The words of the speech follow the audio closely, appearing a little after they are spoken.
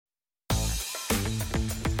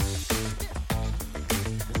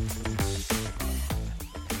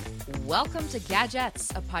Welcome to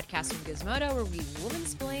Gadgets, a podcast from Gizmodo where we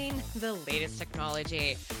woman-splain the latest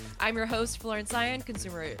technology. I'm your host, Florence Ion,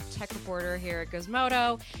 consumer tech reporter here at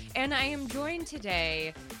Gizmodo, and I am joined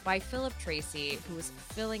today by Philip Tracy, who is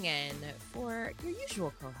filling in for your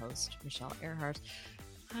usual co-host, Michelle Earhart.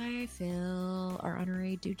 Hi, Phil, our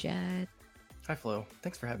honorary Dujet. Hi, Flo.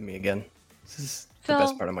 Thanks for having me again. This is Phil, the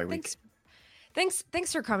best part of my week.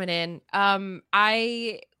 Thanks for coming in.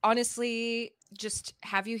 I honestly just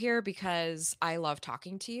have you here because I love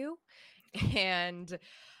talking to you, and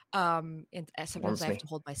sometimes I have to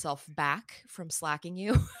hold myself back from slacking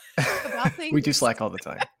you about things. We do slack all the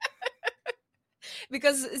time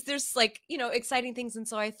because there's exciting things, and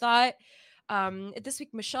so I thought this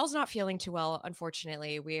week Michelle's not feeling too well.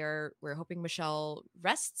 Unfortunately, we're hoping Michelle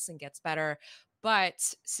rests and gets better.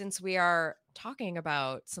 But since we are talking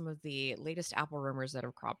about some of the latest Apple rumors that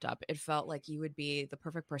have cropped up, it felt like you would be the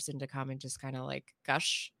perfect person to come and just kind of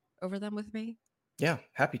gush over them with me. Yeah,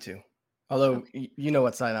 happy to. Although you know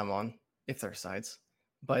what side I'm on, if there are sides.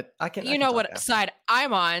 But I can. You know what side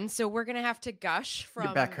I'm on, so we're gonna have to gush from.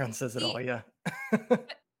 Your background says it all, yeah.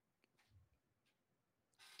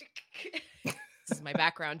 This is my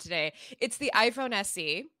background today. It's the iPhone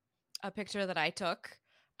SE, a picture that I took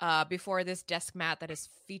before this desk mat that is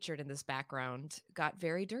featured in this background got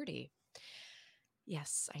very dirty.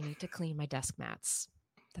 Yes, I need to clean my desk mats.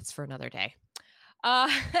 That's for another day.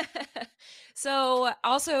 So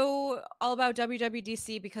also all about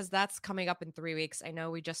WWDC because that's coming up in 3 weeks. I know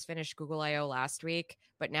we just finished Google I/O last week,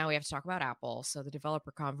 but now we have to talk about Apple. So the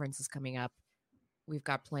developer conference is coming up. We've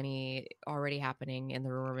got plenty already happening in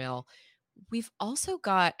the rumor mill. We've also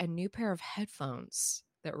got a new pair of headphones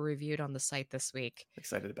that were reviewed on the site this week.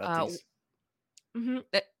 Excited about these.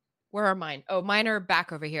 Where are mine? Oh, mine are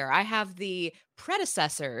back over here. I have the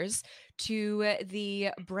predecessors to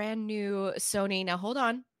the brand new Sony. Now, hold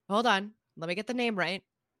on. Let me get the name right.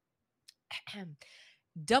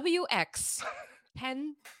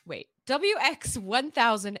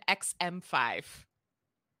 WX1000 XM5.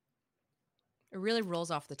 It really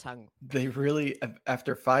rolls off the tongue. They really,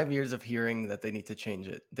 after 5 years of hearing that they need to change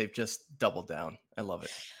it, they've just doubled down. I love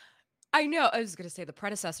it. I know. I was going to say the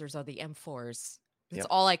predecessors are the M4s. That's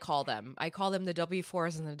all I call them. I call them the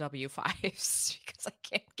W4s and the W5s because I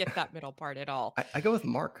can't get that middle part at all. I go with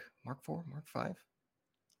Mark 4, Mark 5.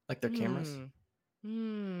 Like their cameras.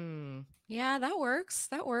 Yeah, that works.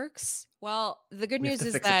 Well, the good news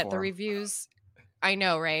is that the reviews, I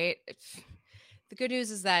know, right? The good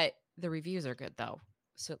news is that the reviews are good, though.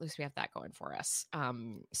 So at least we have that going for us.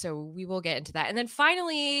 So we will get into that. And then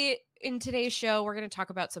finally, in today's show, we're going to talk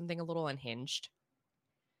about something a little unhinged.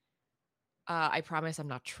 I promise I'm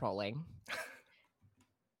not trolling.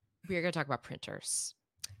 We're going to talk about printers.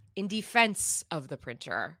 In defense of the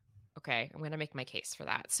printer. Okay, I'm going to make my case for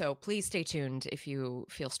that. So please stay tuned if you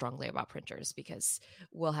feel strongly about printers because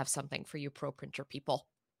we'll have something for you pro-printer people.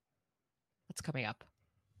 That's coming up.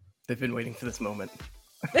 They've been waiting for this moment.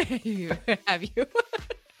 Have you?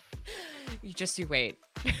 You wait.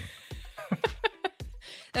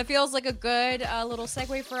 That feels like a good little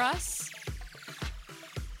segue for us.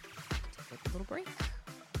 Take a little break.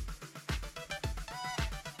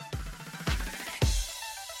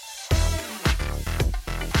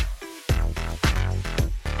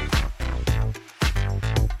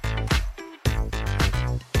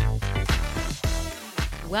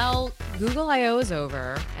 Well, Google I/O is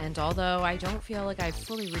over, and although I don't feel like I've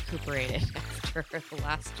fully recuperated after the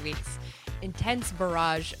last week's intense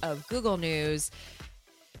barrage of Google news,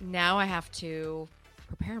 now I have to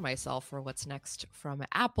prepare myself for what's next from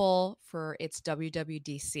Apple for its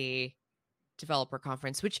WWDC developer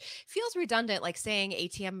conference, which feels redundant, like saying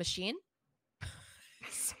ATM machine.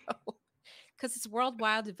 Because it's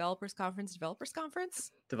Worldwide Developers Conference, yeah.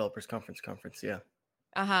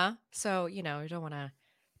 So, I don't want to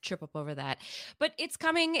trip up over that. But it's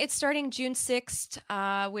coming. It's starting June 6th,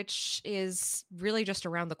 which is really just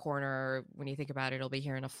around the corner. When you think about it, it'll be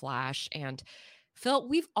here in a flash. And Phil,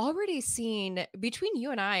 we've already seen, between you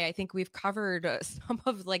and I think we've covered some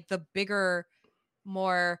of the bigger,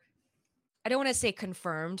 more, I don't want to say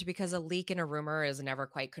confirmed because a leak and a rumor is never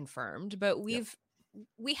quite confirmed, but we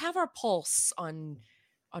have our pulse on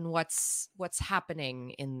what's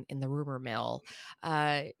happening in the rumor mill.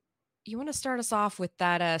 You want to start us off with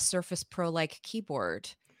that Surface Pro-like keyboard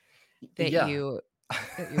that you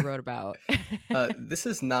wrote about? This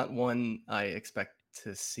is not one I expect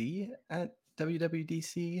to see at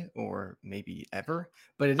WWDC or maybe ever,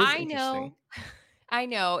 but it is interesting. I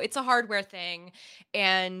know. It's a hardware thing.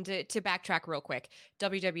 And to backtrack real quick,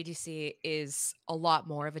 WWDC is a lot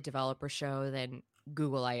more of a developer show than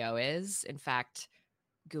Google I/O is. In fact,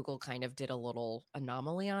 Google kind of did a little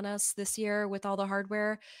anomaly on us this year with all the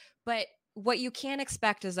hardware. But what you can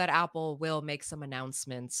expect is that Apple will make some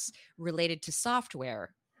announcements related to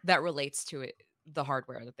software that relates to it, the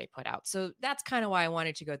hardware that they put out. So that's kind of why I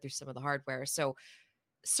wanted to go through some of the hardware. So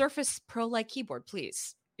Surface Pro like keyboard,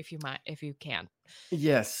 please, if you can.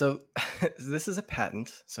 Yes. So this is a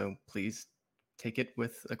patent, so please take it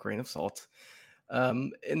with a grain of salt.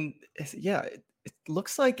 And yeah, it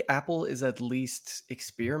looks like Apple is at least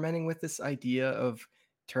experimenting with this idea of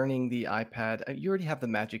turning the iPad. You already have the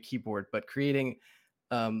Magic Keyboard, but creating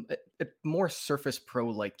a more Surface Pro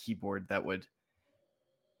like keyboard that would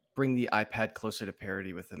bring the iPad closer to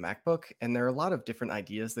parity with the MacBook. And there are a lot of different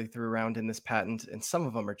ideas they threw around in this patent, and some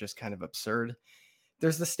of them are just kind of absurd.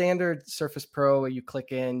 There's the standard Surface Pro. You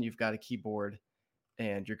click in, you've got a keyboard,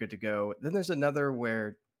 and you're good to go. Then there's another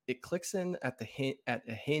where it clicks in at at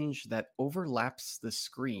a hinge that overlaps the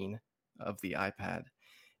screen of the iPad,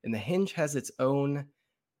 and the hinge has its own.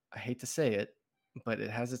 I hate to say it, but it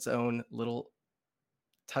has its own little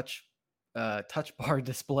touch touch bar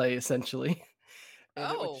display essentially,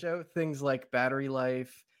 and it would Oh, show things like battery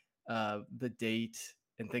life, the date,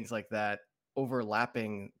 and things like that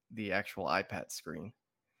overlapping the actual iPad screen.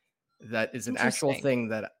 That is an actual interesting.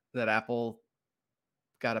 thing that Apple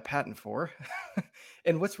got a patent for.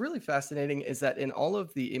 And what's really fascinating is that in all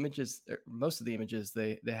of the images, most of the images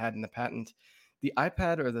they had in the patent, the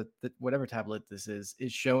iPad or the whatever tablet this is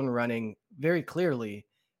shown running very clearly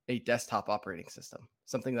a desktop operating system,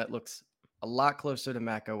 something that looks a lot closer to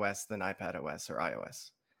Mac OS than iPad OS or iOS.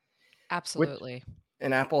 Which Absolutely.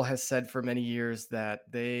 and Apple has said for many years that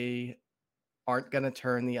they aren't going to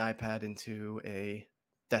turn the iPad into a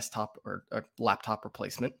desktop or a laptop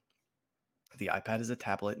replacement. The iPad is a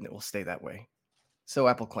tablet and it will stay that way. So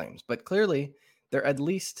Apple claims. But clearly, they're at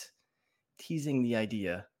least teasing the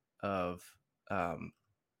idea of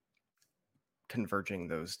converging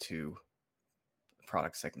those two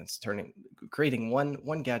product segments, creating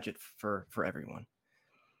one gadget for everyone.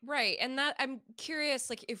 Right. And that I'm curious,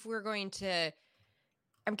 like, if we're going to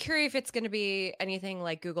I'm curious if it's going to be anything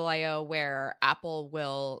like Google I/O where Apple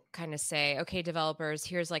will kind of say, okay, developers,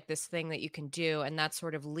 here's like this thing that you can do. And that's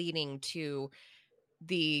sort of leading to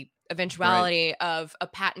the Right. eventuality of a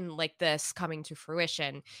patent like this coming to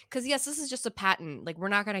fruition. Because, yes, this is just a patent. Like, we're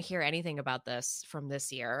not going to hear anything about this from this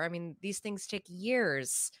year. I mean, these things take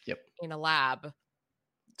years Yep. in a lab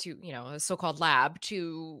to, a so-called lab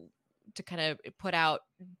to kind of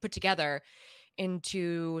put together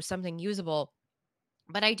into something usable.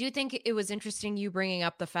 But I do think it was interesting you bringing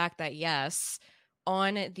up the fact that, yes,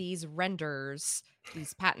 on these renders,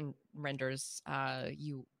 these patent renders,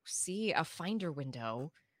 you see a Finder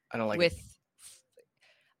window I don't like it. with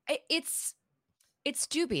it's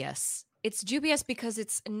dubious. It's dubious because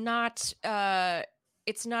it's not a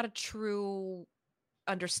true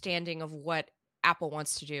understanding of what Apple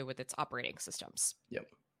wants to do with its operating systems. Yep.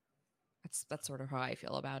 That's sort of how I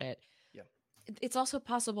feel about it. Yep. It's also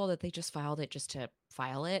possible that they just filed it just to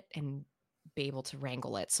file it and be able to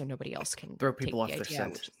wrangle it so nobody else can Throw take people the off their idea,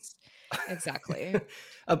 scent. which is exactly.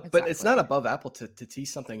 But it's not Exactly. above Apple to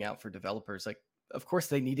tease something out for developers. Like, of course,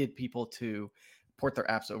 they needed people to port their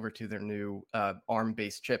apps over to their new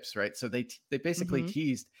ARM-based chips, right? So they basically Mhm.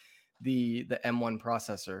 teased the M1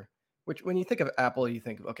 processor, which when you think of Apple, you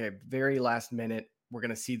think, okay, very last minute, we're going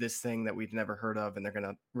to see this thing that we've never heard of, and they're going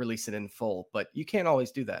to release it in full. But you can't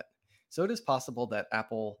always do that. So it is possible that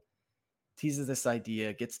Apple teases this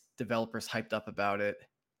idea, gets developers hyped up about it.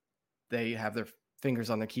 They have their fingers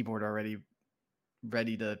on their keyboard already,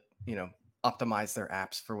 ready to, optimize their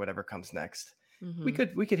apps for whatever comes next. We Mhm.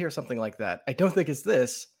 could we could hear something like that. I don't think it's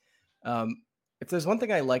this. Um, if there's one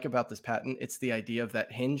thing I like about this patent, it's the idea of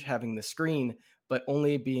that hinge having the screen, but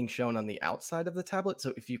only being shown on the outside of the tablet.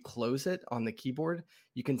 So if you close it on the keyboard,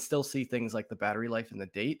 you can still see things like the battery life and the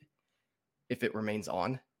date if it remains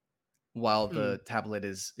on while Hmm. the tablet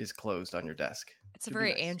is closed on your desk, It's a which would be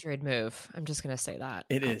very nice. Android move. I'm just going to say that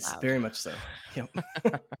It out is loud. very much so. Yep.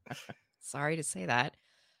 Sorry to say that.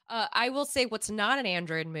 I will say what's not an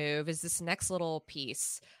Android move is this next little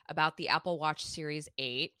piece about the Apple Watch Series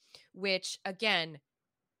 8, which again,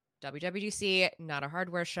 WWDC, not a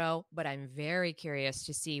hardware show, but I'm very curious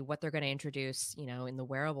to see what they're going to introduce, in the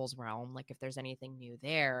wearables realm, like if there's anything new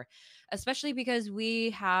there, especially because we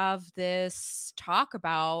have this talk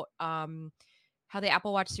about how the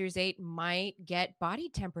Apple Watch Series 8 might get body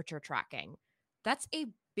temperature tracking. That's a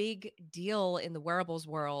big deal in the wearables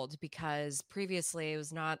world because previously it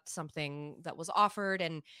was not something that was offered,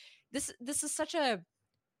 and this is such a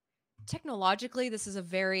technologically, this is a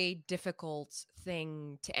very difficult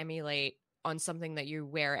thing to emulate on something that you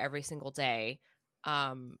wear every single day.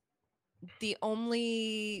 Um, the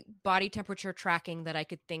only body temperature tracking that I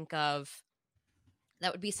could think of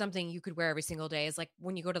that would be something you could wear every single day is like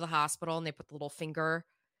when you go to the hospital and they put the little finger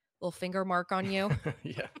mark on you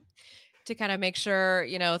Yeah. to kind of make sure,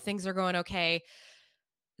 things are going okay.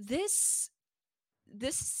 This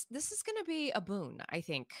this is going to be a boon, I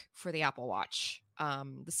think, for the Apple Watch.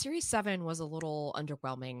 The Series 7 was a little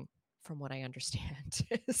underwhelming from what I understand.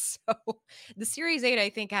 So the Series 8 I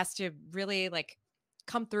think has to really like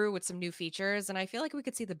come through with some new features, and I feel like we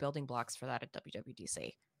could see the building blocks for that at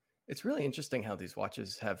WWDC. It's really interesting how these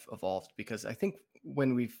watches have evolved because I think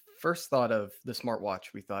when we first thought of the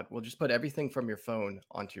smartwatch, we thought, well, just put everything from your phone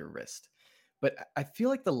onto your wrist. But I feel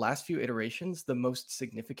like the last few iterations, the most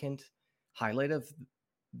significant highlight of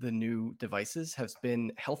the new devices has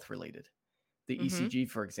been health related. The Mhm. ECG,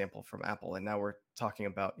 for example, from Apple. And now we're talking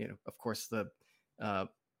about, of course, the uh,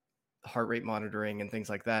 heart rate monitoring and things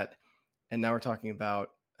like that. And now we're talking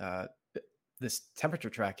about this temperature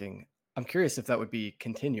tracking. I'm curious if that would be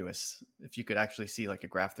continuous, if you could actually see like a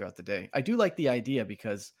graph throughout the day. I do like the idea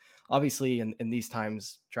because obviously in these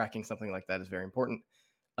times, tracking something like that is very important.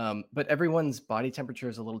 But everyone's body temperature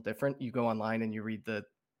is a little different. You go online and you read the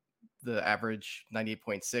average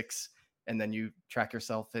 98.6, and then you track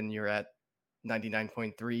yourself and you're at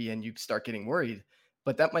 99.3 and you start getting worried.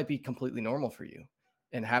 But that might be completely normal for you.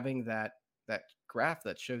 And having that graph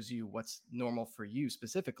that shows you what's normal for you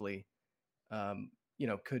specifically,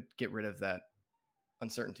 could get rid of that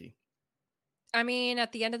uncertainty. I mean,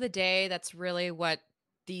 at the end of the day, that's really what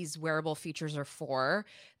these wearable features are for.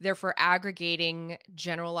 They're for aggregating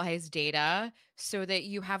generalized data so that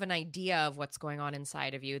you have an idea of what's going on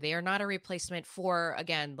inside of you. They are not a replacement for,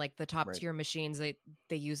 again, like the top Right. tier machines that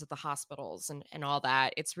they use at the hospitals and all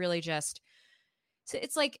that. It's really just, so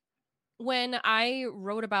it's like when I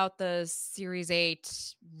wrote about the Series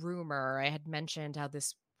 8 rumor, I had mentioned how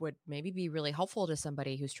this would maybe be really helpful to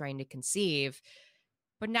somebody who's trying to conceive.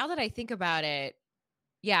 But now that I think about it,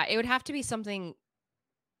 yeah, it would have to be something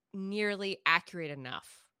nearly accurate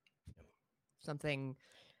enough. Something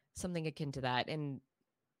something akin to that. And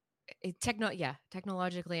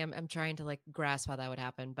technologically I'm trying to like grasp how that would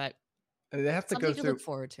happen, but I mean, they have to go something to look through.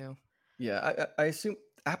 forward to. Yeah, I assume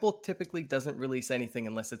Apple typically doesn't release anything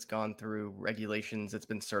unless it's gone through regulations. It's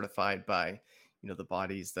been certified by, the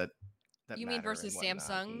bodies that You mean matter and versus whatnot.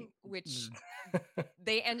 Samsung, And which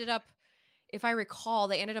they ended up, if I recall,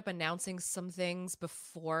 they ended up announcing some things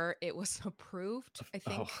before it was approved, I oh,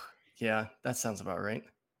 think. yeah, that sounds about right.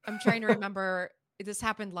 I'm trying to remember. This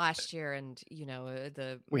happened last year, and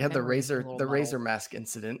the We had the memory is getting razor a little the razor muddled. mask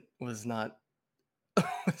incident was not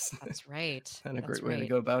was That's right. not a great That's way to right.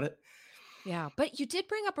 go about it. Yeah, but you did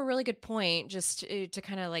bring up a really good point just to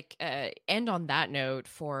kind of like end on that note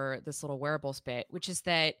for this little wearables bit, which is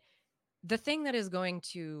that the thing that is going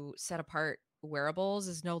to set apart wearables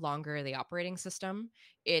is no longer the operating system.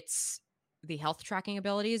 It's the health tracking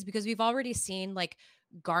abilities, because we've already seen like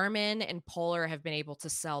Garmin and Polar have been able to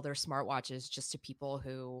sell their smartwatches just to people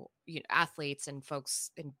who, athletes and folks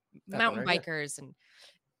and I have one mountain right here. bikers. And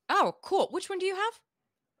oh, cool. Which one do you have?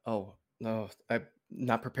 Oh, no, I'm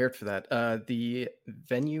not prepared for that. The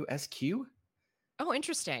Venue SQ? Oh,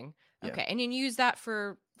 interesting. Yeah. Okay. And you use that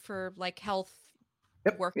for like health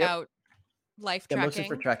Yep. workout life Yeah, mostly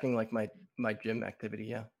for tracking? tracking like my gym activity,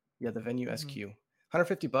 yeah. Yeah, the Venue Mhm. SQ.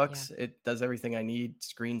 150 Yeah. bucks. It does everything I need.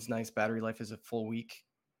 Screen's nice, battery life is a full week.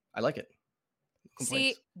 I like it. No See,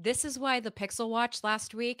 complaints. this is why the Pixel Watch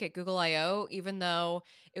last week at Google I/O, even though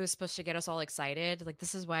it was supposed to get us all excited, like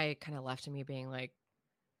this is why it kind of left me being like,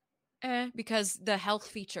 because the health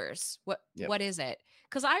features, Yep. what is it?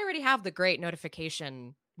 Because I already have the great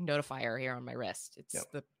notification notifier here on my wrist. It's Yep.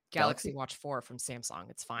 the Galaxy Galaxy? Watch 4 from Samsung.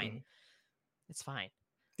 It's fine. Mhm. It's fine.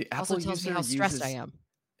 The Also Apple tells me user how stressed I uses am.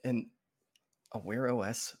 an a Wear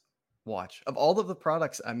OS watch. Of all of the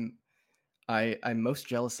products I'm most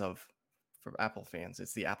jealous of for Apple fans,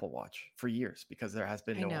 it's the Apple Watch for years because there has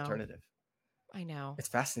been I no know. alternative. I know. It's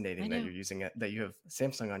I fascinating that know. you're using it, that you have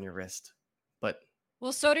Samsung on your wrist, but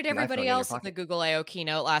Well, so did an everybody iPhone in your else at the pocket. Google I/O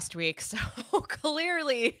keynote last week. So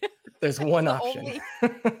clearly, There's that's one the option.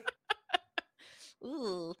 only.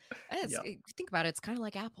 Ooh, Yeah. think about it. It's kind of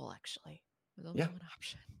like Apple, actually. There's only Yeah, one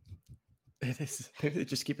option. it is. Maybe they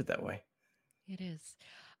just keep it that way. It is.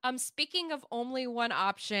 Speaking of only one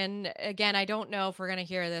option, again, I don't know if we're gonna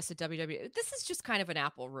hear this at WW. This is just kind of an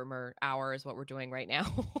Apple rumor hour, is what we're doing right now,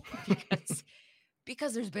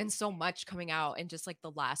 because there's been so much coming out in just like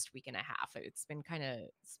the last week and a half. It's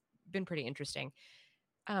been pretty interesting.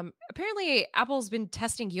 Apparently, Apple's been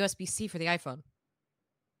testing USB-C for the iPhone.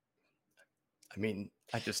 I mean,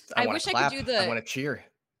 I I wanna wish I could clap. do I the wanna cheer.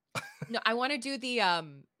 No, I want to do the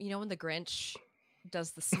when the Grinch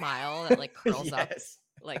does the smile that like curls up, Yes.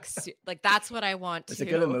 like that's what I want It's a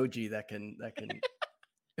good to. emoji that can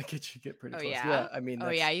get pretty Oh close. yeah. Yeah, I mean Oh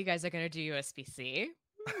yeah, that's you guys are gonna do USB-C.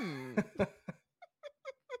 Hmm.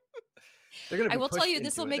 they're gonna I be will tell pushed you,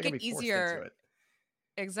 this will into it. They're make gonna it be forced into easier. it.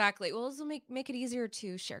 Exactly. Well, this will make it easier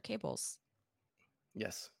to share cables.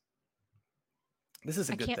 Yes. This is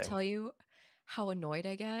a I good can't thing. tell you how annoyed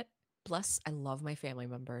I get. Plus, I love my family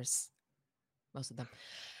members. Most of them.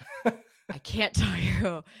 I can't tell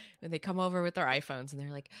you when they come over with their iPhones and they're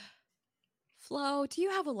like, Flo, do you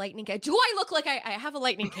have a lightning cable? Do I look like I have a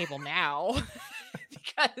lightning cable now?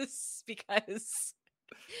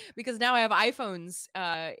 because now I have iPhones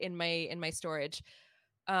in my storage.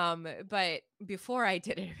 But before I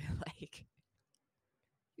did it, like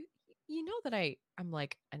you know that I'm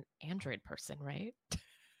like an Android person, right?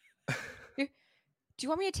 Do you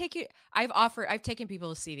want me to take you? I've taken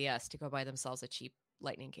people to CVS to go buy themselves a cheap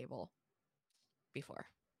lightning cable before.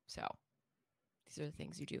 So these are the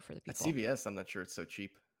things you do for the At people. CVS, I'm not sure it's so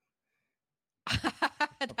cheap.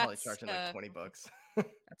 I'll probably charge like $20.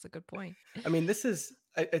 That's a good point. I mean,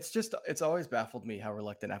 it's always baffled me how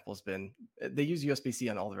reluctant Apple's been. They use USB-C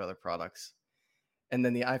on all their other products. And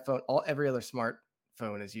then the iPhone, every other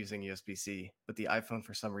smartphone is using USB-C, but the iPhone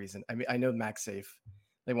for some reason, I mean, I know MagSafe,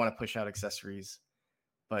 they want to push out accessories,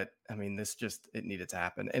 but I mean, it needed to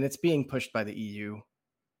happen. And it's being pushed by the EU.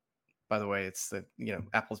 By the way,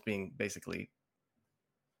 Apple's being basically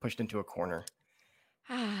pushed into a corner.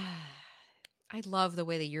 I love the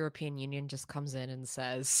way the European Union just comes in and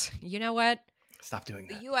says, you know what? Stop doing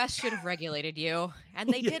that. The US should have regulated you, and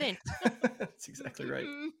they didn't. That's exactly right.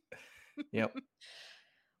 Yep.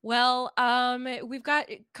 Well, we've got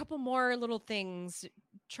a couple more little things to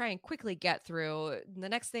try and quickly get through. The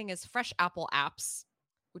next thing is Fresh Apple Apps,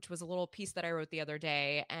 which was a little piece that I wrote the other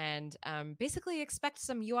day. And basically expect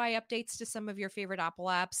some UI updates to some of your favorite Apple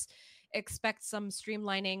apps. Expect some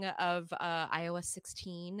streamlining of iOS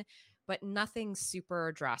 16, but nothing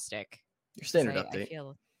super drastic. Your standard I update.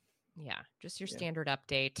 feel, just your standard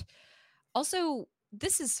update. Also,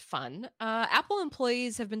 this is fun. Apple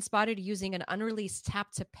employees have been spotted using an unreleased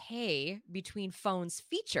tap to pay between phones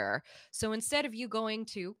feature. So instead of you going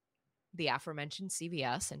to the aforementioned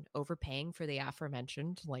CVS and overpaying for the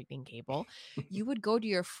aforementioned lightning cable, you would go to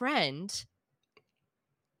your friend,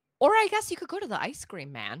 or I guess you could go to the ice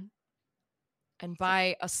cream man and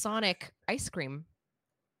buy a Sonic ice cream,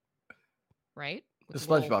 right? The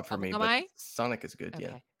SpongeBob for me, but eye? Sonic is good. Okay.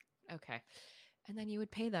 Yeah. Okay. And then you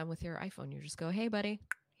would pay them with your iPhone. You just go, hey, buddy,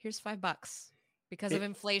 here's $5. Because of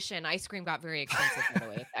inflation, ice cream got very expensive, by the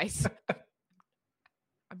way.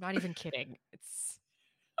 I'm not even kidding.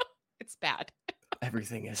 It's bad.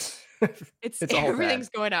 Everything is. It's all everything's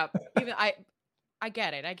bad. Going up. Even I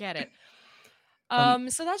get it.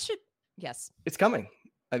 So that should yes. It's coming.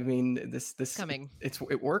 I mean, this coming.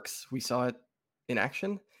 It works. We saw it in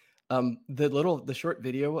action. The short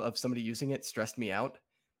video of somebody using it stressed me out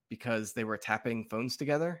because they were tapping phones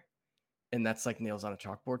together, and that's like nails on a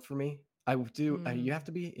chalkboard for me. You have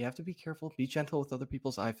to be careful. Be gentle with other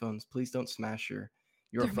people's iPhones. Please don't smash your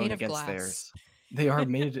phone against theirs. They are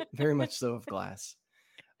made very much so of glass.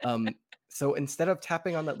 So instead of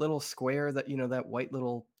tapping on that little square, that white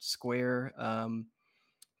little square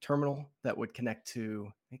terminal that would connect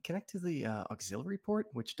to the auxiliary port,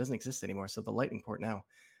 which doesn't exist anymore. So the Lightning port now,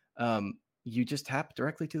 you just tap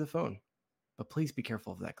directly to the phone. But please be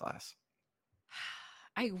careful of that glass.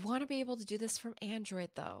 I want to be able to do this from Android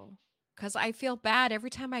though, because I feel bad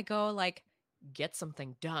every time I go like get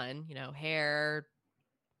something done, hair,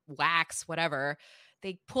 wax, whatever.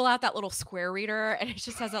 They pull out that little square reader and it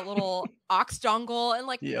just has that little aux dongle, and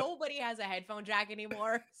nobody has a headphone jack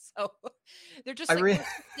anymore. So they're just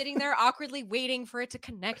sitting there awkwardly waiting for it to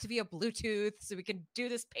connect via Bluetooth so we can do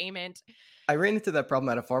this payment. I ran into that problem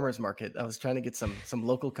at a farmer's market. I was trying to get some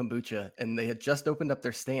local kombucha, and they had just opened up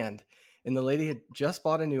their stand, and the lady had just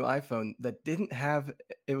bought a new iPhone that didn't have,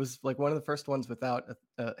 it was like one of the first ones without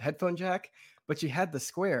a headphone jack, but she had the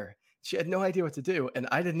square. She had no idea what to do, and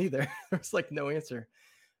I didn't either. There was no answer.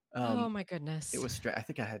 Oh my goodness. It was I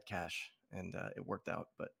think I had cash, and it worked out,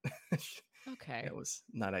 but okay, it was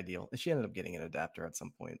not ideal. She ended up getting an adapter at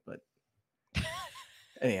some point, but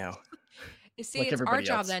anyhow. You see, it's our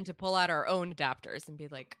job then to pull out our own adapters and be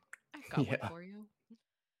like, I've got one for you.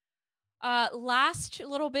 Last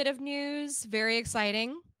little bit of news, very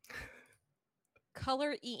exciting.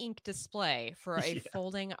 Color e-ink display for a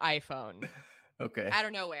folding iPhone. Okay. Out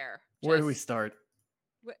of nowhere. Where do we start?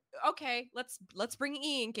 Okay, let's bring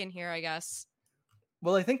e-ink in here, I guess.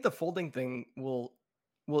 Well, I think the folding thing will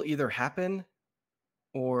either happen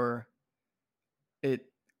or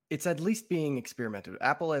it's at least being experimented with.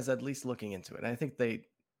 Apple is at least looking into it. And I think that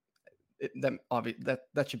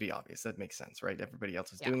should be obvious. That makes sense, right? Everybody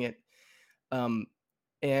else is Yeah. doing it.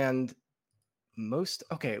 And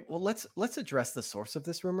okay, well, let's address the source of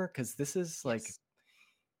this rumor, because this is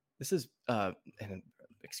and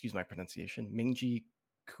excuse my pronunciation, Ming-Chi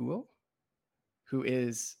Kuo, who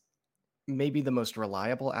is maybe the most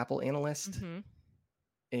reliable Apple analyst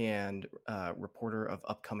and reporter of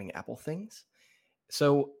upcoming Apple things.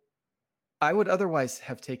 So I would otherwise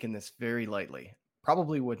have taken this very lightly.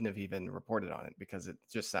 Probably wouldn't have even reported on it because it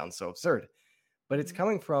just sounds so absurd. But it's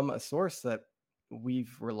coming from a source that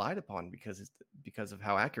we've relied upon because of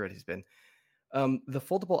how accurate he's been. The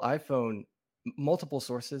foldable iPhone, multiple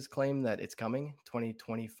sources claim that it's coming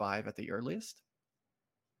 2025 at the earliest.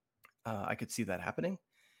 I could see that happening.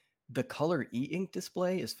 The color e-ink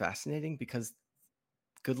display is fascinating because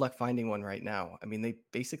good luck finding one right now. I mean, they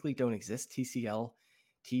basically don't exist. TCL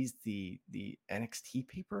teased the NXT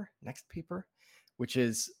paper, Next paper, which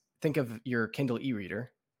is, think of your Kindle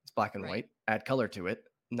e-reader. It's black and white. Add color to it,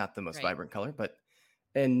 not the most vibrant color,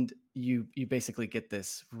 and you basically get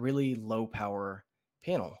this really low power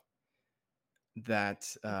panel that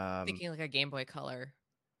thinking like a Game Boy Color.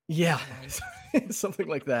 Yeah, something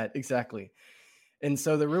like that, exactly. And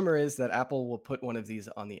so the rumor is that Apple will put one of these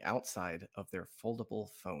on the outside of their foldable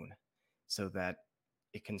phone so that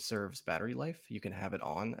it conserves battery life. You can have it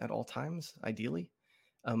on at all times, ideally.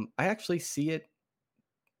 I actually see it.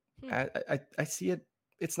 I see it.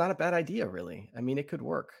 It's not a bad idea, really. I mean, it could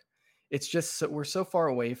work. It's just we're so far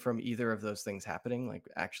away from either of those things happening, like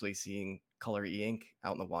actually seeing color e-ink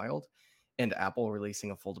out in the wild and Apple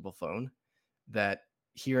releasing a foldable phone, that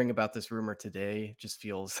hearing about this rumor today just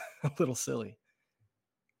feels a little silly.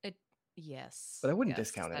 Yes. But I wouldn't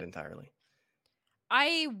discount it entirely.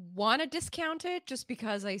 I want to discount it just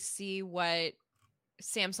because I see what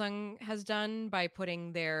Samsung has done by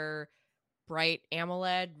putting their bright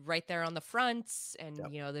AMOLED right there on the fronts, and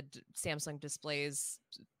the Samsung displays,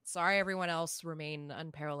 sorry everyone else, remain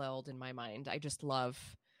unparalleled in my mind. I just love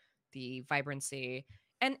the vibrancy,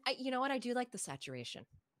 and you know what, I do like the saturation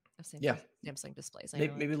of Samsung displays.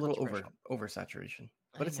 Maybe a little oversaturation,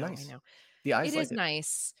 but it's nice. I know. The eyes it is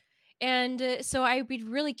nice. And so I'd be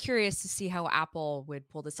really curious to see how Apple would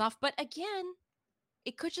pull this off. But again,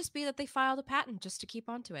 it could just be that they filed a patent just to keep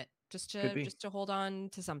onto it, just to hold on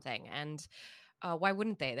to something. And why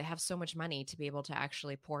wouldn't they? They have so much money to be able to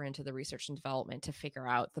actually pour into the research and development to figure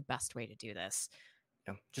out the best way to do this.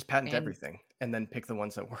 Yeah, just patent everything and then pick the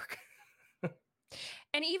ones that work.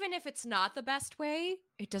 And even if it's not the best way,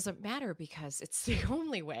 it doesn't matter because it's the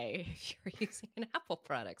only way if you're using an Apple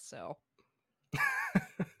product. So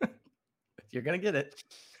you're going to get it.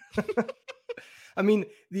 I mean,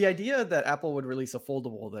 the idea that Apple would release a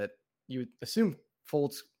foldable that you assume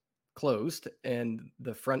folds closed and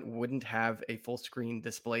the front wouldn't have a full screen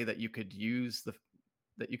display that you could use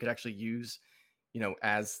actually use,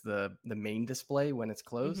 as the main display when it's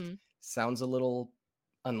closed, sounds a little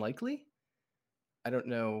unlikely. I don't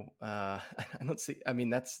know. I don't see. I mean,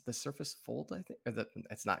 that's the Surface Fold, I think, or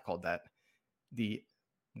it's not called that. The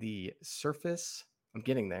Surface. I'm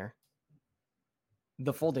getting there.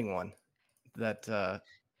 The folding one that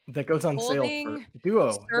goes on sale for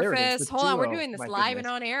Duo. Surface. There it is, Hold on, we're doing this live and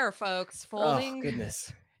on air, folks. Folding. Oh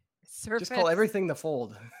goodness. Surface. Just call everything the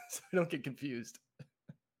Fold, so I don't get confused.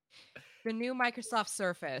 The new Microsoft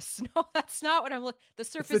Surface. No, that's not what I'm looking. The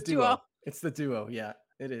Surface Duo. It's the Duo. Yeah,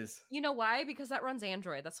 it is. You know why? Because that runs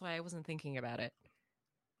Android. That's why I wasn't thinking about it.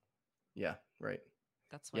 Yeah, right.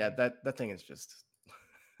 That's why. Yeah, that thing is just.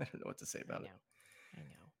 I don't know what to say about it. I know.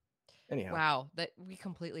 Anyhow. Wow, that we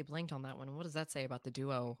completely blanked on that one. What does that say about the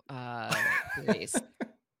Duo series?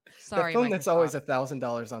 Sorry, the phone Microsoft. That's always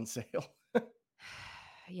 $1,000 on sale.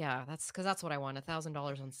 Yeah, that's what I want.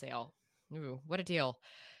 $1,000 on sale. Ooh, what a deal.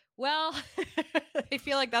 Well, I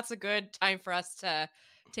feel like that's a good time for us to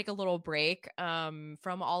take a little break from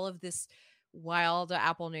all of this wild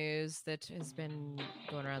Apple news that has been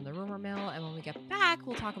going around the rumor mill. And when we get back,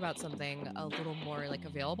 we'll talk about something a little more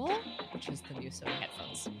available, which is the new Sony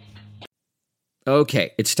headphones.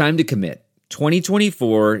 Okay, it's time to commit.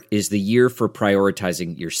 2024 is the year for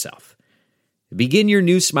prioritizing yourself. Begin your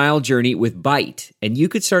new smile journey with Byte, and you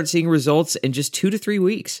could start seeing results in just 2 to 3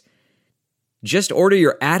 weeks. Just order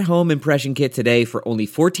your at-home impression kit today for only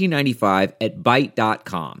 $14.95 at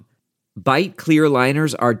Byte.com. Byte clear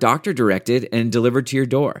liners are doctor-directed and delivered to your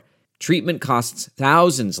door. Treatment costs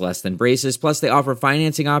thousands less than braces, plus they offer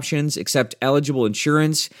financing options, accept eligible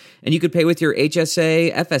insurance, and you could pay with your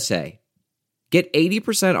HSA, FSA. Get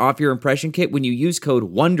 80% off your impression kit when you use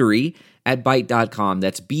code WONDERY at Byte.com.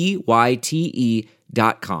 That's BYTE.com.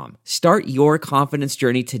 Start your confidence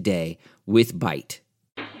journey today with Byte.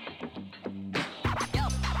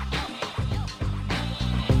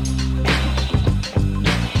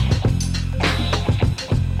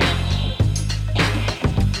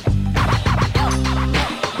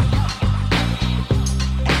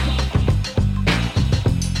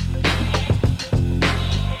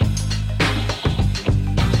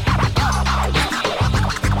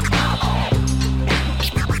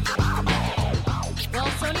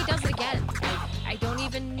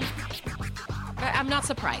 I'm not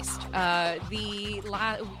surprised.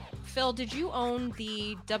 Phil, did you own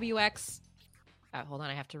the WX? Hold on,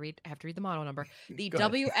 I have to read the model number. The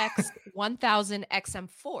WX 1000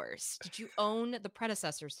 XM4s. Did you own the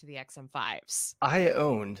predecessors to the XM5s? I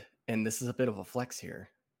owned, and this is a bit of a flex here,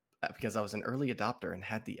 because I was an early adopter and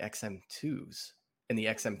had the XM2s and the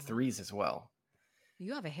XM3s as well.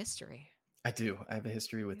 You have a history. I do. I have a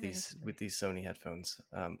history with these Sony headphones.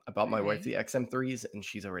 I bought my wife the XM3s, and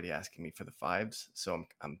she's already asking me for the 5s, so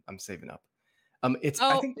I'm saving up. I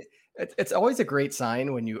think it's always a great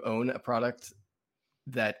sign when you own a product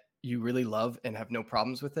that you really love and have no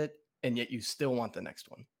problems with it, and yet you still want the next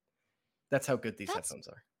one. That's how good these headphones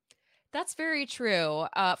are. That's very true.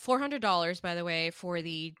 $400, by the way, for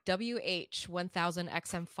the WH 1000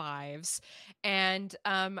 XM5s, and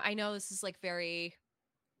I know this is very.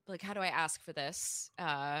 How do I ask for this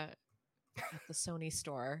at the Sony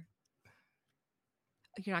store?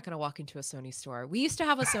 You're not going to walk into a Sony store. We used to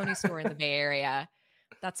have a Sony store in the Bay Area.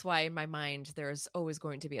 That's why in my mind, there's always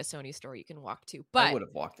going to be a Sony store you can walk to. But I would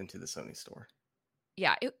have walked into the Sony store.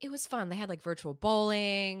 Yeah, it was fun. They had virtual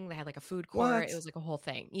bowling. They had a food court. What? It was a whole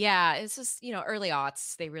thing. Yeah, it's just, early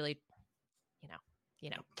aughts. They really,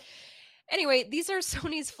 Anyway, these are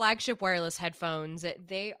Sony's flagship wireless headphones.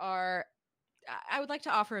 They are... I would like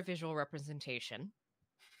to offer a visual representation.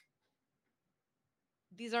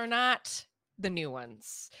 These are not the new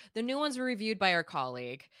ones. The new ones were reviewed by our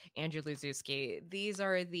colleague, Andrew Luzuski. These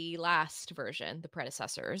are the last version, the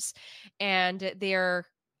predecessors. And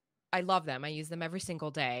I love them. I use them every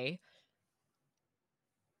single day.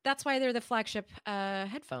 That's why they're the flagship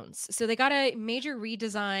headphones. So they got a major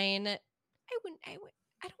redesign. I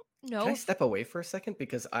don't know. Can I step away for a second?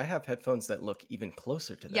 Because I have headphones that look even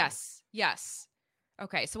closer to them. Yes.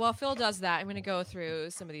 Okay, so while Phil does that, I'm going to go through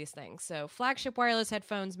some of these things. So flagship wireless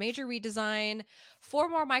headphones, major redesign, 4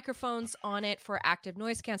 more microphones on it for active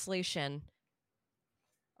noise cancellation.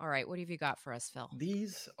 All right, what have you got for us, Phil?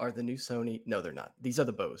 These are the new Sony. No, they're not. These are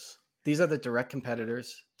the Bose. These are the direct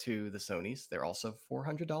competitors to the Sonys. They're also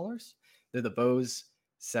 $400. They're the Bose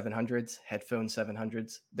 700s, headphone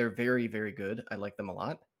 700s. They're very, very good. I like them a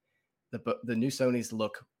lot. The new Sonys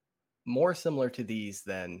look more similar to these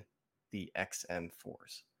than the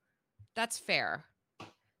XM4s. That's fair.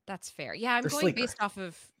 Yeah, I'm going based off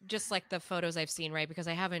of just the photos I've seen, right? Because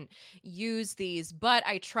I haven't used these, but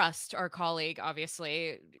I trust our colleague,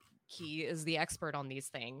 obviously. He is the expert on these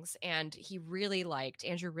things. And Andrew really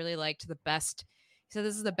liked the best. He said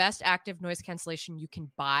this is the best active noise cancellation you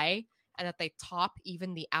can buy, and that they top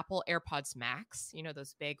even the Apple AirPods Max,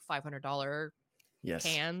 those big $500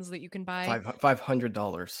 cans that you can buy.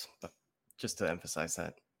 $500, just to emphasize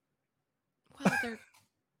that. Well,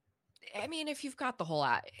 if you've got the whole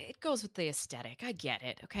it goes with the aesthetic. I get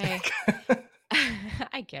it. Okay.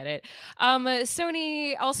 I get it.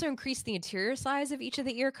 Sony also increased the interior size of each of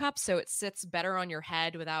the ear cups, so it sits better on your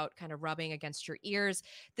head without kind of rubbing against your ears.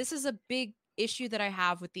 This is a big issue that I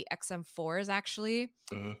have with the XM4s, actually,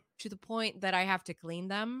 to the point that I have to clean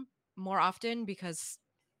them more often because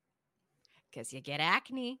you get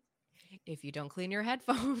acne if you don't clean your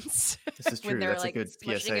headphones. This is true. That's a good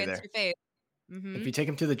PSA there. If you take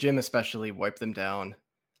them to the gym, especially, wipe them down.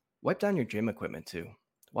 Wipe down your gym equipment too.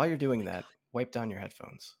 While you're doing that, wipe down your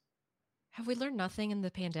headphones. Have we learned nothing in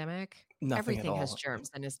the pandemic? Nothing Everything at all. has germs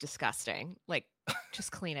and is disgusting.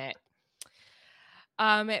 Just clean it.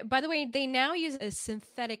 By the way, they now use a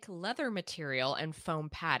synthetic leather material and foam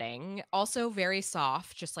padding, also very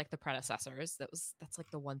soft, just like the predecessors. That's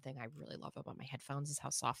the one thing I really love about my headphones is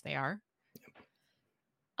how soft they are.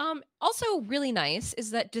 Also really nice is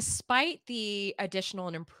that despite the additional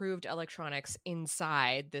and improved electronics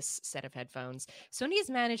inside this set of headphones, Sony has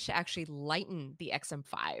managed to actually lighten the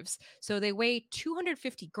XM5s. So they weigh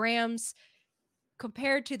 250 grams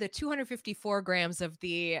compared to the 254 grams of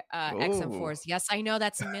the XM4s. Yes, I know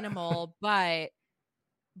that's minimal, but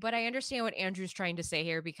I understand what Andrew's trying to say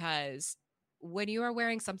here, because when you are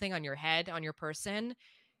wearing something on your head, on your person,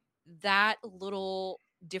 that little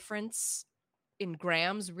difference in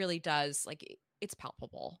grams really does it's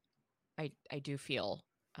palpable. I do feel.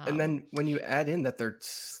 And then when you add in that they're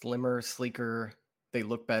slimmer, sleeker, they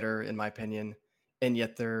look better, in my opinion, and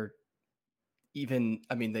yet they're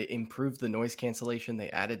they improved the noise cancellation, they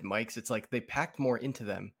added mics. It's like they packed more into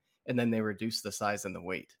them, and then they reduced the size and the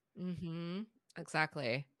weight.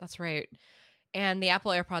 Exactly. That's right. And the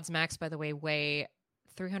Apple AirPods Max, by the way, weigh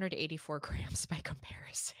 384 grams by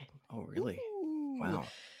comparison. Oh, really? Ooh. Wow.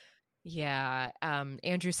 Yeah.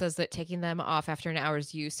 Andrew says that taking them off after an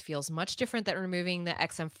hour's use feels much different than removing the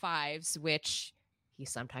XM5s, which he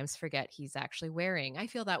sometimes forget he's actually wearing. I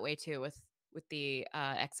feel that way too with the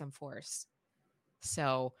XM4s.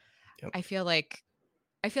 So Yep. I feel like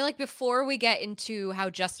before we get into how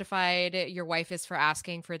justified your wife is for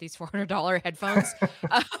asking for these $400 headphones,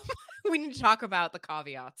 we need to talk about the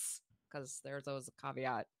caveats, because there's always a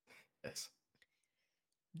caveat. Yes.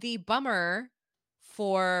 The bummer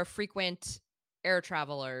for frequent air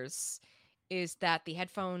travelers is that the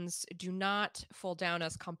headphones do not fold down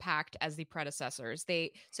as compact as the predecessors.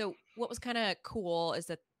 So what was kind of cool is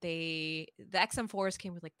that the XM4s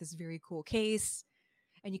came with like this very cool case,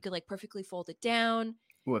 and you could like perfectly fold it down.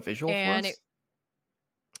 Ooh, a visual And for us?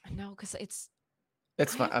 No, because it's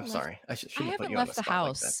fine. I'm sorry. I shouldn't put you on the spot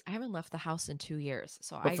house. like that. I haven't left the house in 2 years.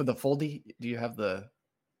 So But for the foldy, do you have the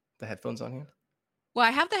headphones on hand? Well,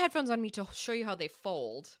 I have the headphones on me to show you how they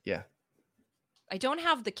fold. Yeah. I don't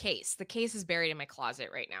have the case. The case is buried in my closet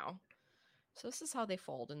right now. So this is how they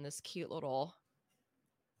fold in this cute little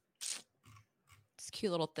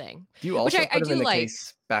thing. Do you also put them in the like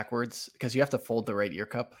case backwards? Because you have to fold the right ear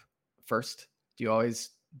cup first. Do you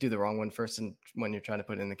always do the wrong one first when you're trying to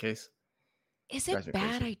put it in the case? Is it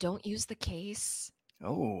bad I don't use the case?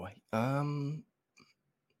 Oh, we'll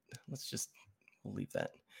leave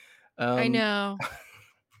that. I know.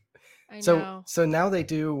 So now they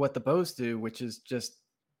do what the Bose do, which is just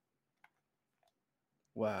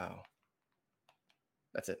wow.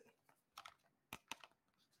 That's it.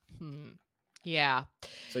 Yeah.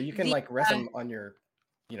 So you can like rest them on your,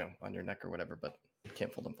 on your neck or whatever, but you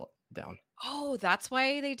can't fold them down. Oh, that's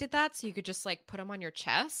why they did that? So you could just like put them on your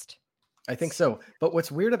chest? I think so. But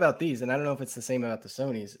what's weird about these, and I don't know if it's the same about the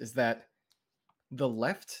Sonys, is that the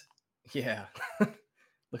left,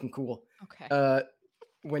 looking cool. Okay.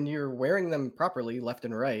 When you're wearing them properly, left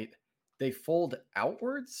and right, they fold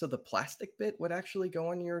outwards. So the plastic bit would actually go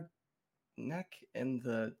on your neck and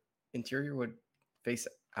the interior would face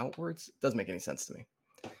outwards. Doesn't make any sense to me.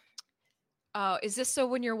 Oh, is this so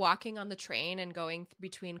when you're walking on the train and going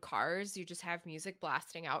between cars, you just have music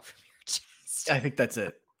blasting out from your chest? I think that's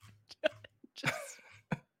it.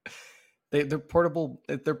 They're portable.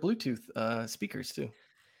 They're Bluetooth speakers too.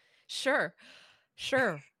 Sure.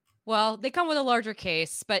 Well, they come with a larger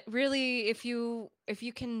case, but really, if you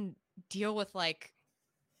can deal with like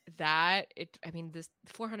that, this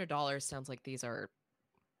 $400 sounds like these are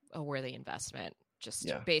a worthy investment, just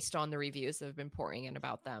based on the reviews that have been pouring in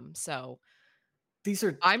about them. So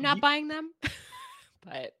I'm not buying them,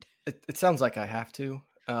 but it sounds like I have to.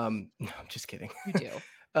 No, I'm just kidding. You do.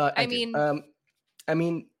 So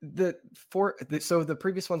the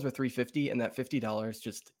previous ones were $350, and that $50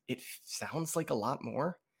 just it sounds like a lot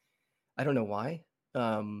more. I don't know why.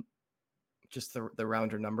 Just the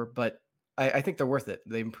rounder number, but I think they're worth it.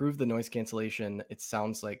 They improved the noise cancellation. It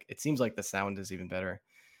seems like the sound is even better.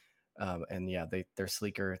 And yeah, they're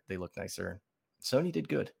sleeker. They look nicer. Sony did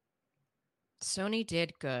good.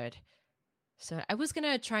 So I was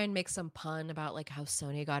gonna try and make some pun about like how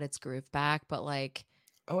Sony got its groove back, but like,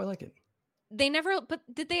 oh, I like it. They never. But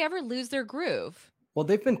did they ever lose their groove? Well,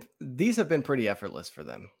 these have been pretty effortless for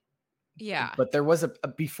them. Yeah. But there was a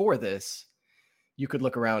before this, you could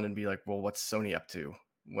look around and be like, well, what's Sony up to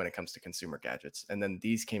when it comes to consumer gadgets? And then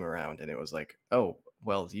these came around and it was like, oh,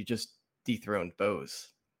 well, you just dethroned Bose.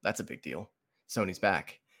 That's a big deal. Sony's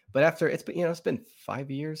back. But after it's been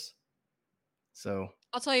 5 years. So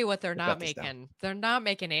I'll tell you what they're not making. They're not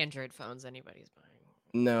making Android phones anybody's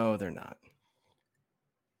buying. No, they're not.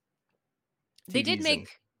 They did make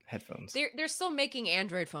headphones. They're still making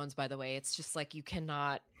Android phones, by the way. It's just like you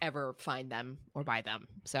cannot ever find them or buy them.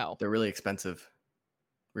 So they're really expensive.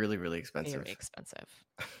 Really, really expensive. Very expensive.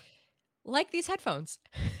 Like these headphones.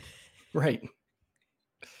 Right.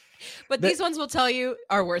 But these ones will tell you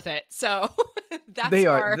are worth it. So they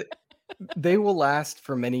are. They will last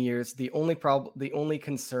for many years. The only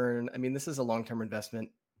concern, this is a long-term investment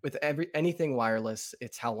with anything wireless.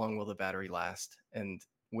 It's how long will the battery last? And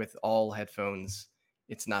with all headphones,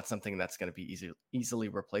 it's not something that's going to be easily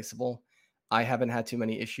replaceable. I haven't had too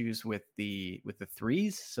many issues with the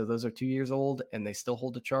 3s. So those are 2 years old and they still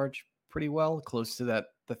hold a charge. pretty well, close to the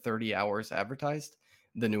 30 hours advertised.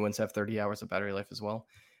 The new ones have 30 hours of battery life as well.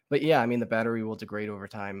 But yeah, I mean, the battery will degrade over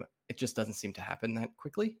time. It just doesn't seem to happen that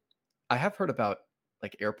quickly. I have heard about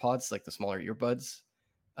like AirPods, like the smaller earbuds,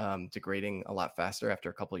 degrading a lot faster after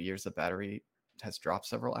a couple of years. The battery has dropped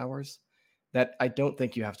several hours. That I don't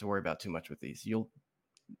think you have to worry about too much with these. You'll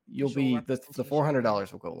Visual be the representation,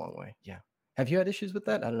 $400 will go a long way. Yeah. Have you had issues with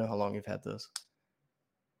that? I don't know how long you've had those.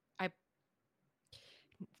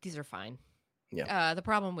 These are fine. Yeah. The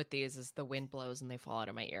problem with these is the wind blows and they fall out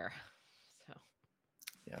of my ear. So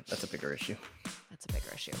yeah, that's a bigger issue. That's a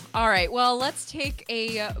bigger issue. All right. Well, let's take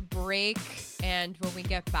a break. And when we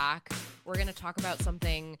get back, we're going to talk about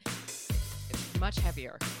something much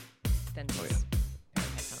heavier than these pair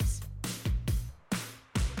of headphones.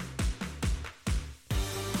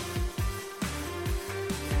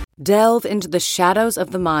 Delve into the shadows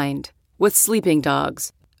of the mind with Sleeping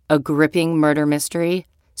Dogs, a gripping murder mystery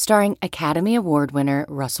starring Academy Award winner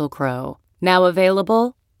Russell Crowe. Now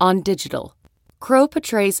available on digital. Crowe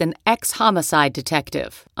portrays an ex-homicide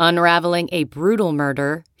detective unraveling a brutal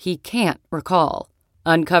murder he can't recall.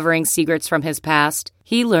 Uncovering secrets from his past,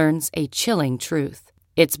 he learns a chilling truth.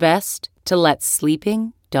 It's best to let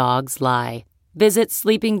sleeping dogs lie. Visit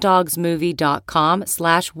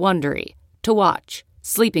sleepingdogsmovie.com/Wondery to watch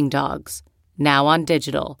Sleeping Dogs, now on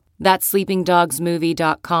digital. That's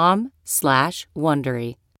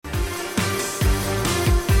sleepingdogsmovie.com/Wondery.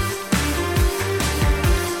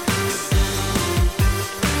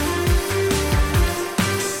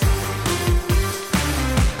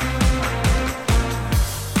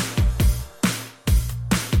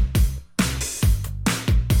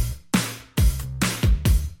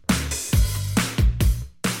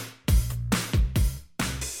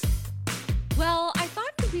 Well, I thought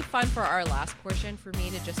it would be fun for our last portion for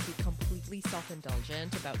me to just be completely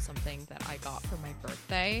self-indulgent about something that I got for my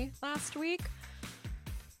birthday last week.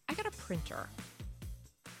 I got a printer.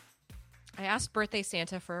 I asked Birthday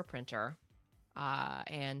Santa for a printer,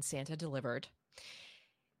 and Santa delivered.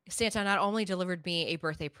 Santa not only delivered me a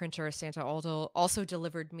birthday printer, Santa also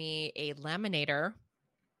delivered me a laminator.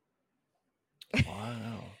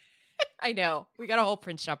 Wow. I know. We got a whole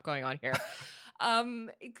print shop going on here.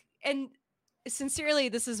 And sincerely,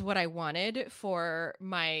 this is what I wanted for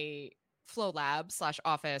my Flow Lab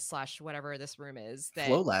 /office /whatever this room is.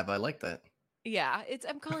 Flow Lab, I like that. Yeah,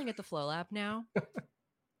 I'm calling it the Flow Lab now.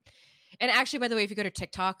 And actually, by the way, if you go to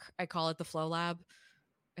TikTok, I call it the Flow Lab.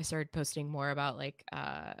 I started posting more about like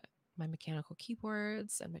my mechanical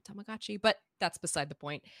keyboards and my Tamagotchi, but that's beside the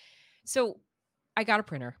point. So I got a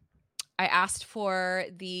printer. I asked for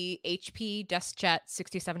the HP DeskJet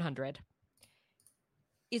 6700.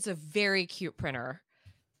 It's a very cute printer.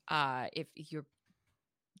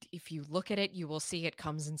 If you look at it, you will see it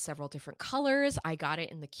comes in several different colors. I got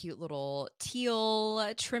it in the cute little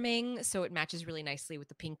teal trimming, so it matches really nicely with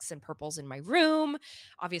the pinks and purples in my room.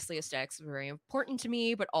 Obviously, aesthetics is very important to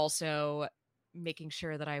me, but also making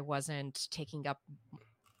sure that I wasn't taking up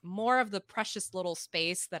more of the precious little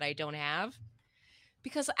space that I don't have.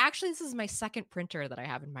 Because actually, this is my second printer that I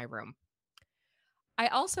have in my room. I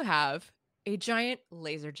also have a giant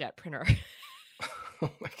LaserJet printer. Oh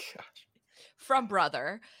my gosh. From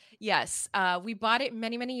Brother. Yes. We bought it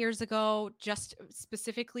many, many years ago, just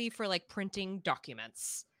specifically for like printing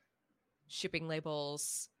documents, shipping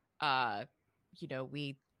labels.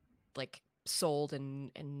 We like sold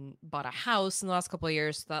and bought a house in the last couple of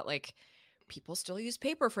years. So that like people still use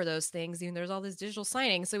paper for those things. Even there's all this digital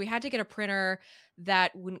signing. So we had to get a printer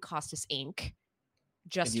that wouldn't cost us ink.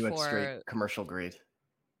 Just and you for went straight commercial grade.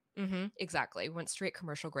 Exactly. Went straight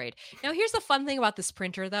commercial grade. Now, here's the fun thing about this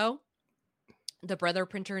printer, though. The Brother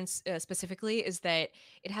printer specifically is that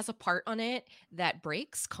it has a part on it that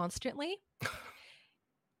breaks constantly.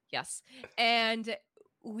 Yes. And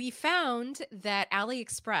we found that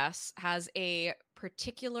AliExpress has a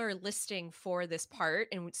particular listing for this part.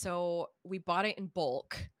 And so we bought it in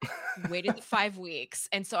bulk, waited the 5 weeks.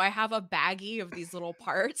 And so I have a baggie of these little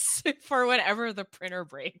parts for whenever the printer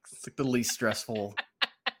breaks. It's like the least stressful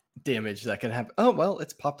damage that can happen. Oh, well,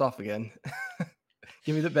 it's popped off again.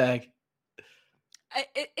 Give me the bag.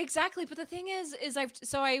 Exactly. But the thing is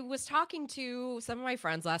I was talking to some of my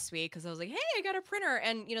friends last week because I was like, hey, I got a printer.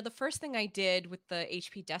 And, the first thing I did with the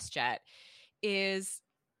HP DeskJet is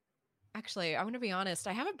actually, I'm going to be honest.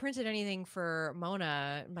 I haven't printed anything for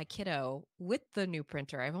Mona, my kiddo, with the new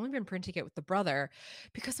printer. I've only been printing it with the Brother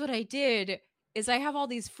because what I did is I have all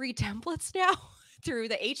these free templates now through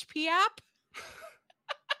the HP app.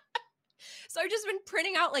 So I've just been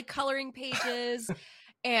printing out like coloring pages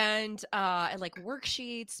and like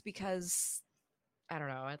worksheets because I don't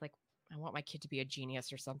know. I I want my kid to be a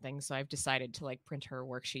genius or something. So I've decided to like print her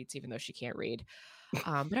worksheets, even though she can't read. But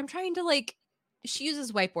I'm trying to like, she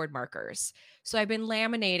uses whiteboard markers. So I've been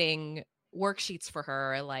laminating worksheets for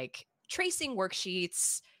her, like tracing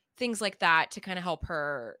worksheets, things like that to kind of help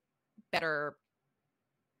her better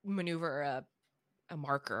maneuver a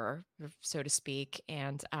marker, so to speak.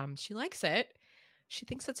 And she likes it. She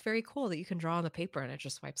thinks it's very cool that you can draw on the paper and it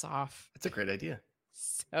just wipes off. It's a great idea.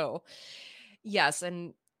 So yes.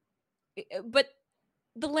 But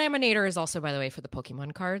the laminator is also, by the way, for the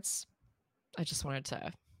Pokemon cards. I just wanted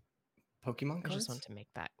to Pokemon cards? I just wanted to make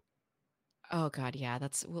that. Oh God, yeah.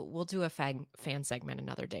 We'll do a fan segment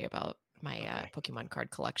another day about my Pokemon card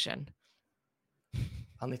collection.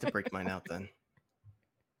 I'll need to break mine out then.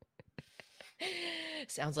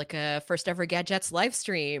 Sounds like a first ever Gadgets live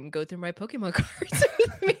stream. Go through my Pokemon cards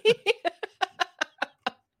with me.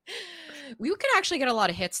 We could actually get a lot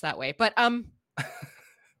of hits that way, but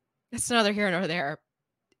that's neither here nor there.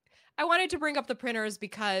 I wanted to bring up the printers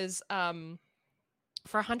because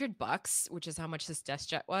for $100, which is how much this desk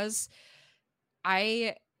jet was,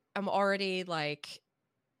 I am already like,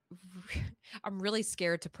 I'm really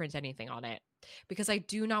scared to print anything on it because I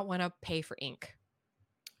do not want to pay for ink.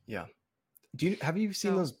 Yeah. Have you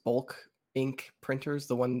seen those bulk ink printers,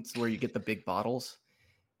 the ones where you get the big bottles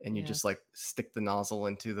and you just like stick the nozzle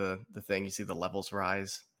into the thing, you see the levels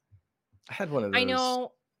rise? I had one of those. I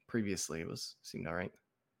know previously. Seemed all right.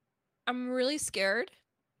 I'm really scared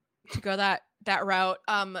to go that route.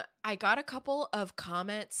 I got a couple of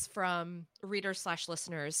comments from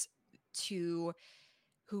readers/listeners who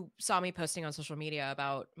saw me posting on social media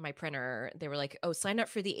about my printer. They were like, "Oh, sign up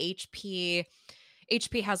for the HP.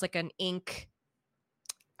 HP has like an ink.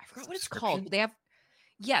 I forgot what it's called. They have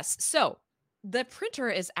yes. So the printer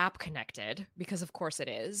is app connected because of course it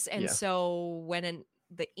is. And so when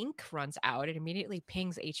the ink runs out, it immediately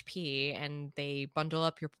pings HP and they bundle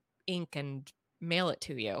up your ink and mail it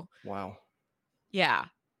to you. Wow. Yeah,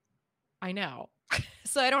 I know.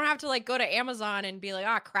 So I don't have to like go to Amazon and be like,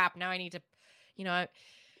 oh crap, now I need to,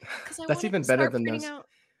 that's even better than those.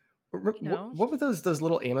 What were those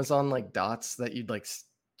little Amazon like dots that you'd like,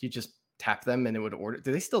 you just tap them and it would order?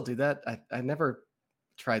 Do they still do that? I never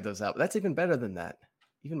tried those out. That's even better than that.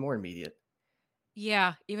 Even more immediate.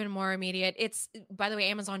 Yeah, even more immediate. It's, by the way,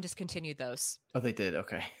 Amazon discontinued those. Oh, they did.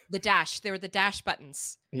 Okay. They were the dash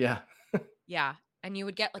buttons. Yeah. Yeah. And you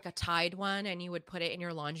would get like a Tide one and you would put it in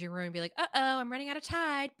your laundry room and be like, uh-oh, I'm running out of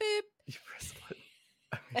Tide. Boop. You press the button.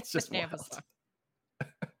 It's just wild.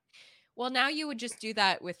 Well, now you would just do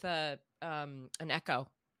that with an Echo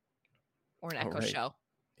or an Echo Show.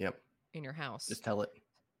 Yep. In your house. Just tell it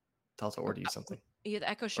to order you something. Yeah, the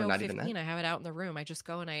Echo Show 15. I have it out in the room. I just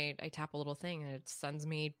go and I tap a little thing and it sends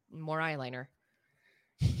me more eyeliner.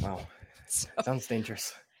 Wow. Sounds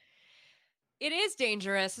dangerous. It is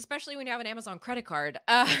dangerous, especially when you have an Amazon credit card.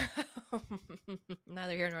 Neither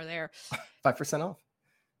here nor there. 5% off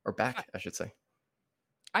or back, I should say.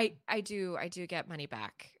 I do get money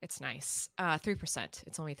back. It's nice. 3%.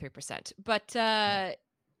 It's only 3%. But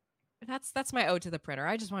that's my ode to the printer.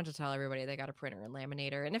 I just wanted to tell everybody they got a printer and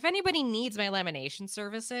laminator. And if anybody needs my lamination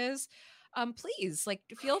services, please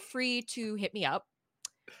feel free to hit me up.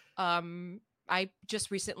 I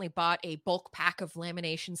just recently bought a bulk pack of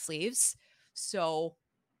lamination sleeves. So,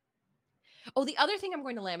 the other thing I'm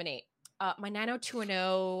going to laminate, my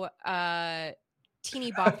 90210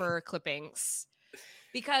 teeny bopper clippings.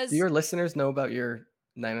 Because do your listeners know about your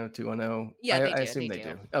 90210? Yeah, I assume they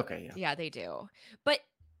do. Okay, yeah. Yeah, they do. But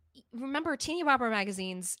remember, teeny bopper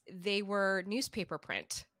magazines, they were newspaper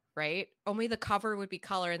print, right? Only the cover would be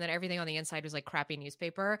color and then everything on the inside was like crappy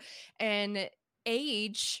newspaper. And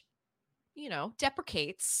age,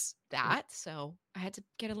 deprecates that. So I had to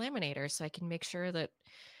get a laminator so I can make sure that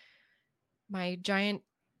my giant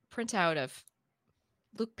printout of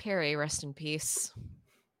Luke Perry, rest in peace,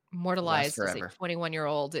 immortalized as a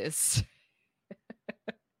 21-year-old is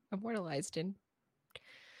immortalized in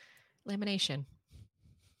lamination.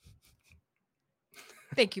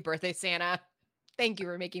 Thank you, birthday Santa. Thank you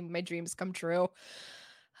for making my dreams come true.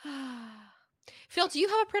 Phil, do you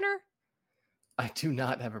have a printer? I do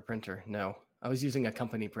not have a printer. No, I was using a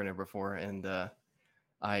company printer before, and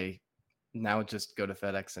I now just go to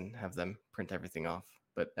FedEx and have them print everything off.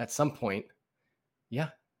 But at some point, yeah,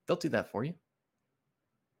 they'll do that for you.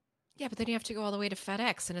 Yeah, but then you have to go all the way to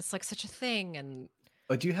FedEx, and it's like such a thing. And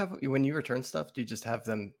do you have, when you return stuff, do you just have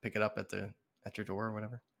them pick it up at your door or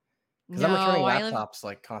whatever? Because no, I'm returning laptops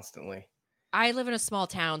like constantly. I live in a small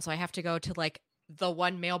town, so I have to go to like the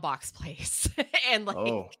one mailbox place, and like.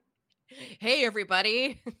 Oh. Hey,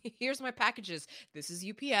 everybody, here's my packages. This is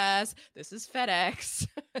UPS. This is FedEx.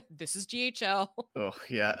 This is GHL. Oh,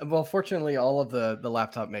 yeah. Well, fortunately, all of the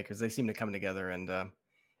laptop makers, they seem to come together and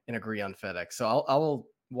agree on FedEx. So I'll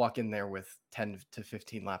walk in there with 10 to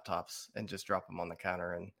 15 laptops and just drop them on the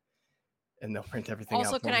counter, and they'll print everything out.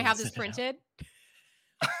 Also, can I have this printed?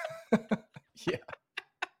 Yeah.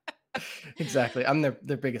 Exactly. I'm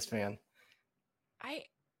their biggest fan.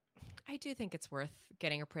 I do think it's worth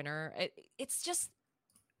getting a printer. It's just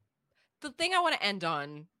the thing I want to end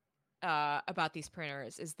on about these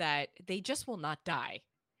printers is that they just will not die.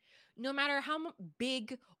 No matter how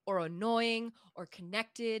big or annoying or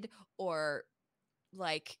connected or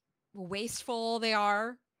like wasteful they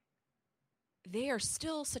are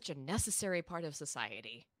still such a necessary part of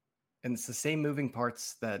society. And it's the same moving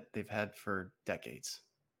parts that they've had for decades.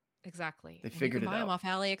 Exactly. They figured it out. You can buy them off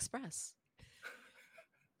AliExpress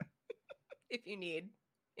if you need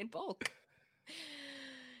in bulk.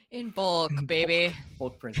 In bulk, baby.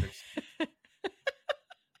 Bulk printers.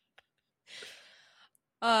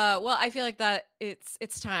 Well, I feel like that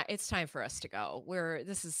it's time for us to go.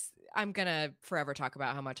 I'm gonna forever talk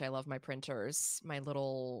about how much I love my printers, my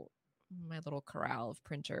little corral of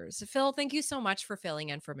printers. Phil, thank you so much for filling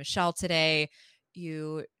in for Michelle today.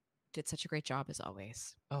 You did such a great job as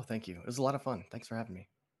always. Oh, thank you. It was a lot of fun. Thanks for having me.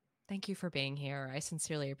 Thank you for being here. I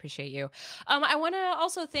sincerely appreciate you. I want to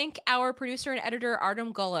also thank our producer and editor,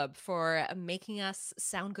 Artem Golub, for making us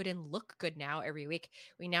sound good and look good now every week.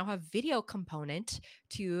 We now have video component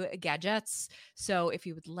to Gadgets. So if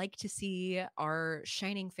you would like to see our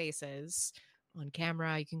shining faces on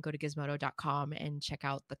camera, you can go to gizmodo.com and check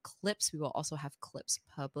out the clips. We will also have clips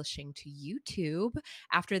publishing to YouTube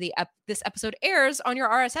after this episode airs on your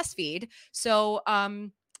RSS feed. So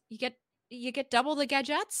you get double the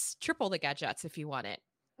gadgets, triple the gadgets if you want it.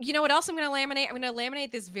 You know what else I'm going to laminate? I'm going to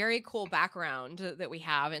laminate this very cool background that we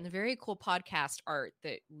have and the very cool podcast art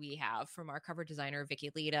that we have from our cover designer,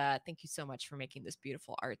 Vicky Lita. Thank you so much for making this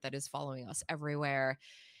beautiful art that is following us everywhere.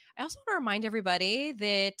 I also want to remind everybody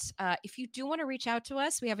that if you do want to reach out to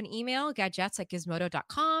us, we have an email,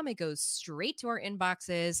 gadgets@gizmodo.com. It goes straight to our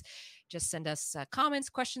inboxes. Just send us comments,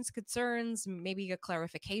 questions, concerns, maybe a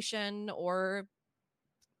clarification, or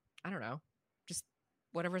I don't know, just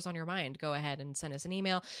whatever's on your mind. Go ahead and send us an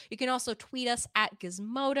email. You can also tweet us at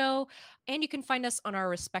Gizmodo, and you can find us on our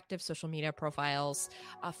respective social media profiles.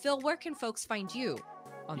 Phil, where can folks find you?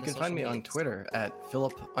 You can find me on Twitter at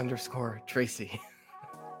Philip_Tracy.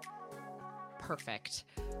 Perfect.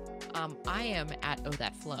 I am at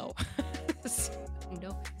OThatFlow.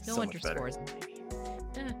 no So underscores.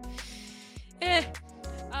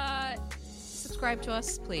 Subscribe to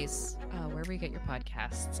us, please, wherever you get your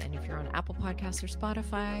podcasts. And if you're on Apple Podcasts or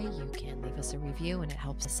Spotify, you can leave us a review, and it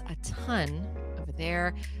helps us a ton over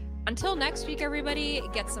there. Until next week, everybody,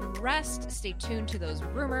 get some rest. Stay tuned to those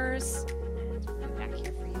rumors. And we'll be back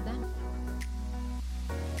here